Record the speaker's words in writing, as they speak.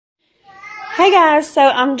Hey guys, so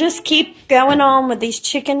I'm just keep going on with these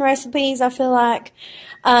chicken recipes, I feel like.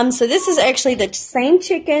 So this is actually the same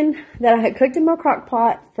chicken that I had cooked in my crock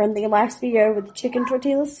pot from the last video with the chicken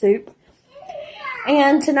tortilla soup.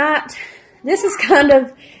 And tonight, this is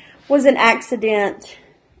was an accident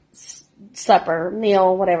supper,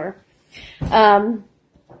 meal, whatever.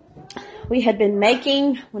 We had been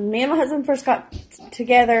making, when me and my husband first got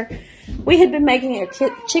together, we had been making a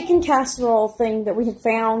chicken casserole thing that we had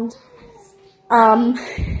found.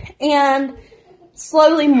 And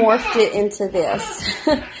slowly morphed it into this.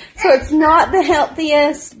 So it's not the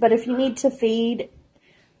healthiest, but if you need to feed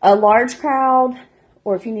a large crowd,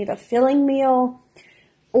 or if you need a filling meal,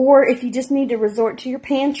 or if you just need to resort to your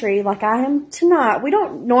pantry like I am tonight, we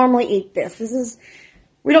don't normally eat this.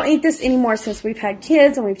 We don't eat this anymore since we've had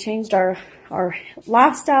kids and we've changed our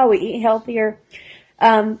lifestyle. We eat healthier.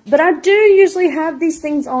 But I do usually have these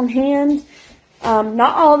things on hand.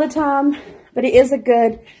 Not all the time, but it is a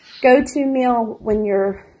good go-to meal when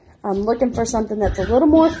you're looking for something that's a little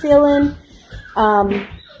more filling,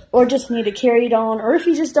 or just need to carry it on, or if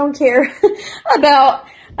you just don't care about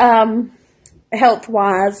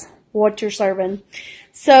health-wise what you're serving.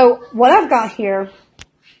 So what I've got here,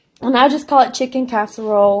 and I just call it chicken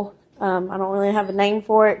casserole. I don't really have a name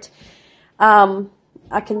for it. I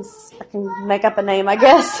can make up a name, I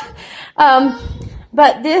guess.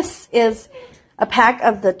 But this is a pack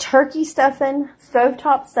of the turkey stuffing,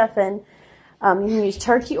 stovetop stuffing. You can use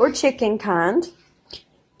turkey or chicken kind.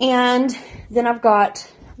 And then I've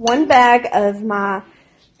got one bag of my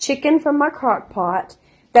chicken from my crock pot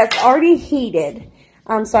that's already heated.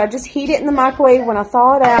 So I just heat it in the microwave when I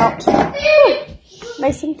thaw it out.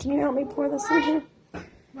 Mason, can you help me pour this in here?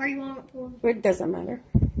 Where you want it poured? It doesn't matter.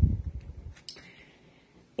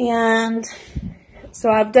 And so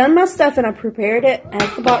I've done my stuff and I prepared it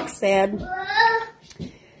as the box said.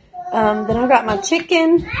 Then I've got my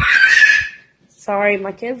chicken. Sorry,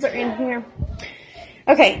 my kids are in here.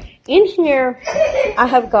 Okay, in here I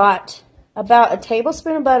have got about a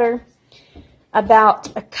tablespoon of butter,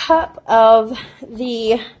 about a cup of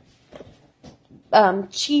the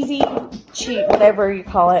whatever you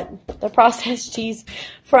call it, the processed cheese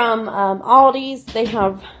from Aldi's. They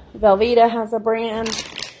have, Velveeta has a brand.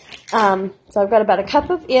 So I've got about a cup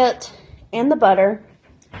of it and the butter.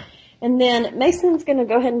 And then Mason's going to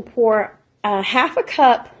go ahead and pour half a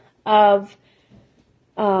cup of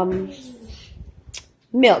milk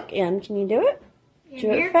in. Can you do it? Do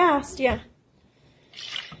it fast, yeah.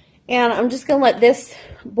 And I'm just going to let this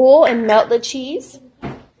boil and melt the cheese.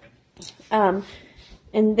 And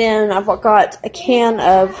then I've got a can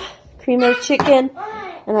of cream of chicken,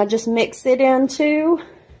 and I just mix it in too.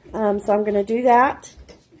 So I'm going to do that.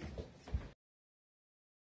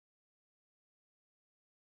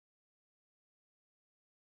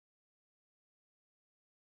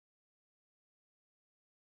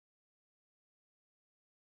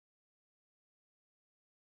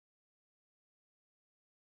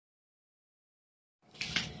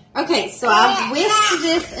 Okay, so I've whisked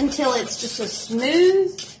this until it's just a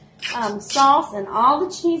smooth sauce and all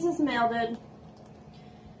the cheese is melted.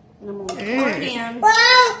 And I'm going to pour it in.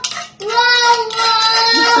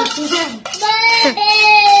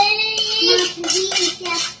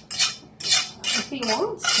 If he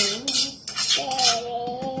wants to.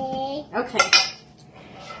 Okay.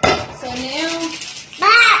 So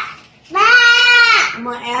now I'm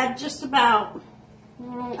going to add just about...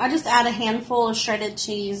 I just add a handful of shredded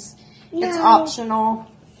cheese. It's optional,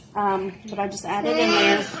 but I just add it in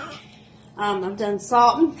there. I've done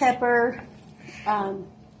salt and pepper. So I'm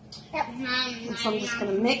just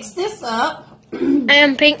going to mix this up.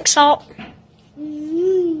 And pink salt.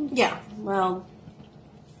 Yeah, well,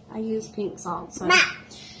 I use pink salt. So.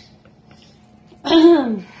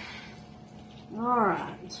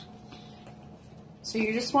 Alright. So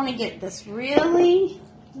you just want to get this really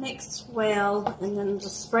mixed well, and then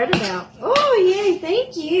just spread it out. Oh, yay,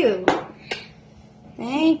 thank you.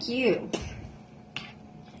 Thank you.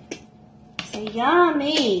 So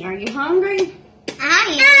yummy. Are you hungry?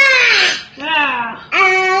 Yeah.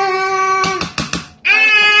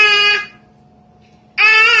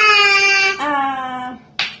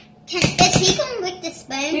 Does he come with the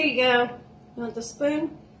spoon? Here you go. You want the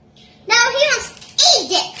spoon? No, he wants to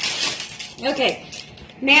eat it. Okay.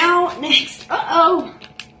 Now, next. Uh-oh.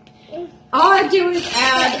 All I do is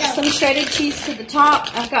add some shredded cheese to the top.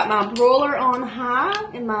 I've got my broiler on high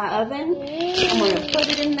in my oven. I'm going to put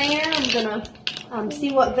it in there. I'm going to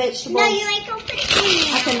see what vegetables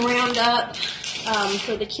I can round up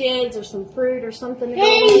for the kids, or some fruit or something to go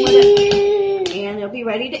along with it. And it'll be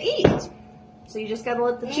ready to eat. So you just got to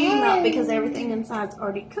let the cheese melt because everything inside's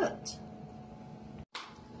already cooked.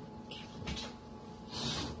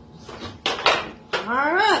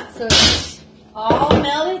 Alright, so it's all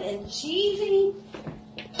melted and cheesy.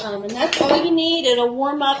 And that's all you need. It'll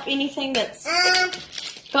warm up anything that's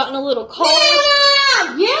gotten a little cold.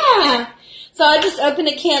 Yeah. So I just opened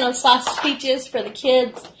a can of sliced peaches for the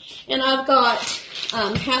kids. And I've got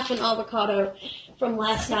half an avocado from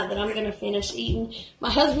last night that I'm going to finish eating. My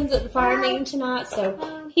husband's at the fire meeting tonight,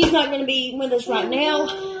 so he's not going to be with us right now.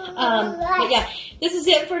 But yeah, this is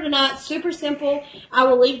it for tonight. Super simple. I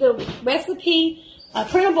will leave the recipe, a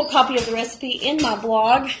printable copy of the recipe, in my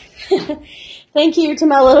blog. Thank you to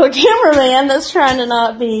my little cameraman that's trying to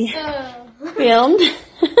not be filmed.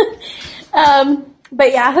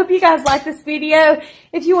 But yeah, I hope you guys like this video.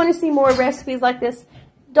 If you want to see more recipes like this,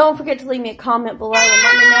 don't forget to leave me a comment below and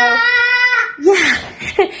let me know.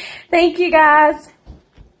 Yeah. Thank you guys.